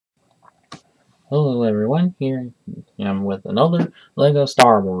Hello everyone, here I'm with another LEGO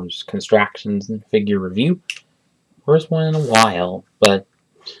Star Wars Constructions and figure review. First one in a while, but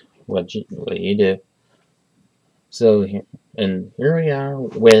what do you do? So here we are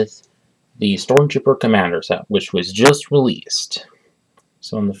with the Stormtrooper Commander set, which was just released.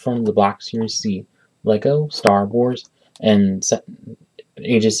 So on the front of the box here you see LEGO Star Wars and set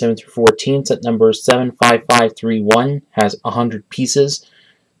ages 7 through 14, set number 75531, has 100 pieces.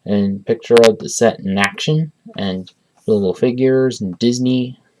 And picture of the set in action, and little figures and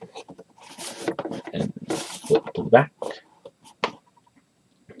Disney, and flip to the back.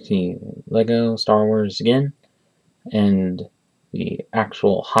 See Lego Star Wars again, and the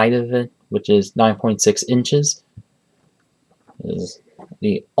actual height of it, which is 9.6 inches, is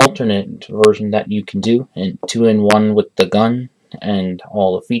the alternate version that you can do, and 2-in-1 with the gun and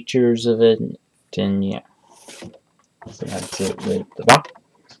all the features of it. And yeah, so that's it with the box.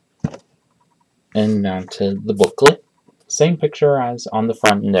 And now to the booklet. Same picture as on the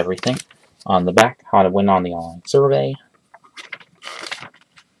front and everything. On the back, how to win on the online survey.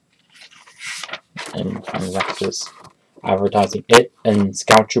 And on the back is advertising it and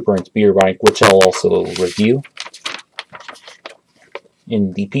Scout Trooper and Speeder Bike, which I'll also review.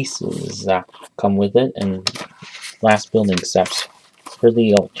 In the pieces that come with it, and last building steps for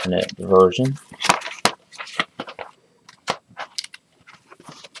the alternate version.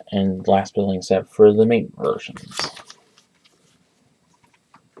 And last building step for the main versions.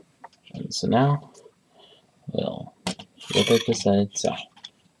 And so now, we'll look at this set itself.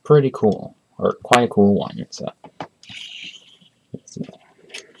 Pretty cool, or quite a cool one. So,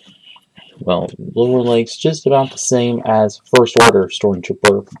 well, lower legs just about the same as First Order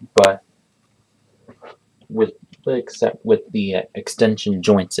Stormtrooper, but except with the extension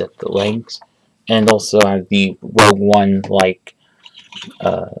joints at the legs, and also have the Rogue One like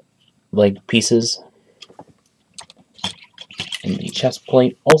leg pieces. And the chest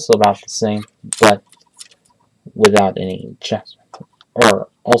plate also about the same, but without any chest, or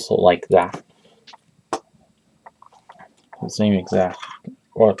also like that, the same exact,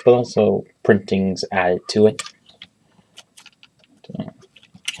 but also printings added to it.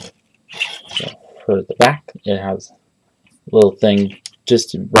 So for the back, it has a little thing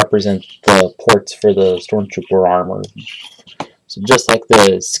just to represent the ports for the Stormtrooper armor. So just like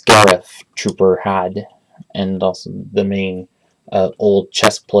the Scarif Trooper had, and also the main old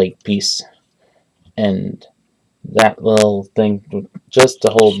chest plate piece, and that little thing just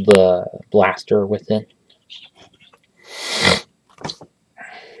to hold the blaster with it.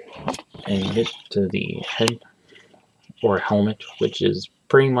 And get to the head or helmet, which is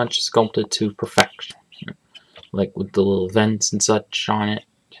pretty much sculpted to perfection, like with the little vents and such on it.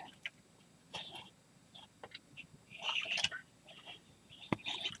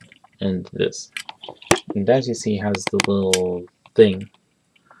 And this, and as you see, has the little thing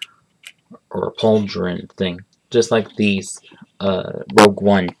or pauldron thing, just like these Rogue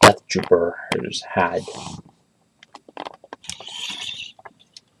One Death Troopers had.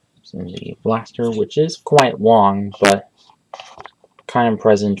 And the blaster, which is quite long, but kind of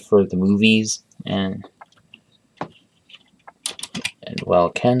present for the movies, and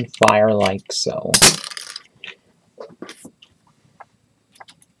well, can fire like so.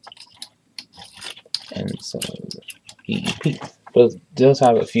 And so the piece does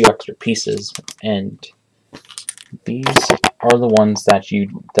have a few extra pieces, and these are the ones that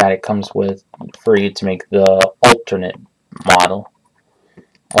it comes with for you to make the alternate model,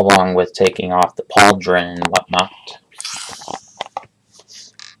 along with taking off the pauldron and whatnot.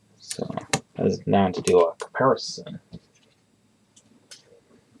 So now to do a comparison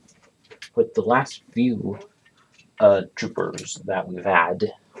with the last few troopers that we've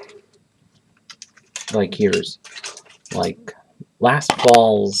had. Like here's like last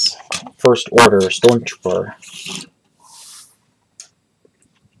fall's First Order Stormtrooper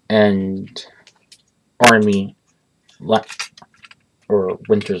and Army or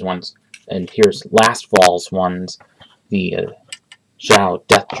Winter's ones, and here's last fall's ones, the Zhao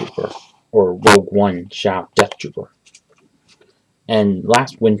Death Trooper, or Rogue One Zhao Death Trooper, and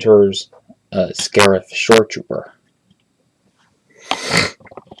last winter's Scarif Shore Trooper.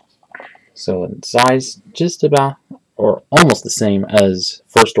 So in size, just about or almost the same as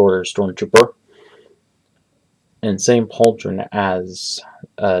First Order Stormtrooper, and same pauldron as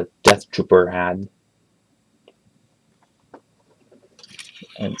Death Trooper had,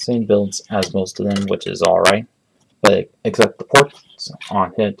 and same builds as most of them, which is alright, but except the ports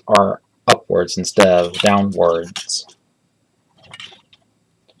on it are upwards instead of downwards.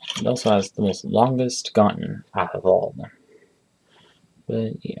 It also has the most longest gun out of all of them.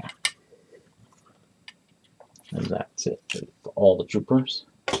 But yeah. And that's it for all the troopers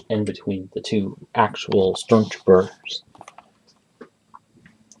in between the two actual Stormtroopers.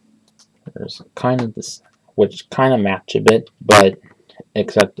 There's kind of this, which kind of match a bit, but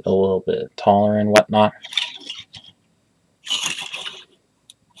except a little bit taller and whatnot.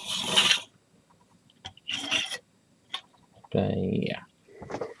 But yeah.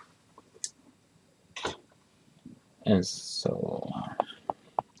 And so,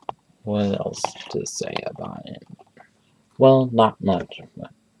 what else to say about it? Well, not much.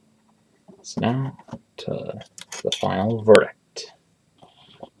 But so now to the final verdict.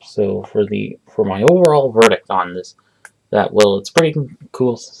 So for my overall verdict on this, it's pretty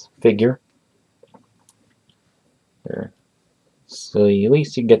cool figure. So at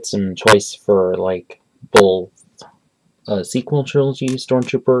least you get some choice for like both sequel trilogy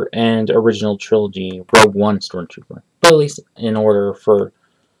Stormtrooper and original trilogy Rogue One Stormtrooper. But at least in honor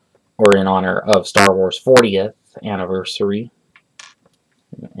of Star Wars 40th anniversary.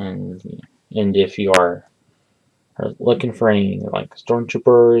 And if you are looking for any like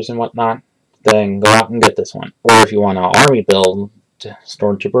Stormtroopers and whatnot, then go out and get this one. Or if you want an army build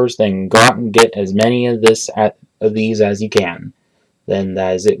Stormtroopers, then go out and get as many of these as you can. Then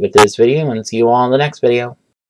that is it with this video, and see you all in the next video.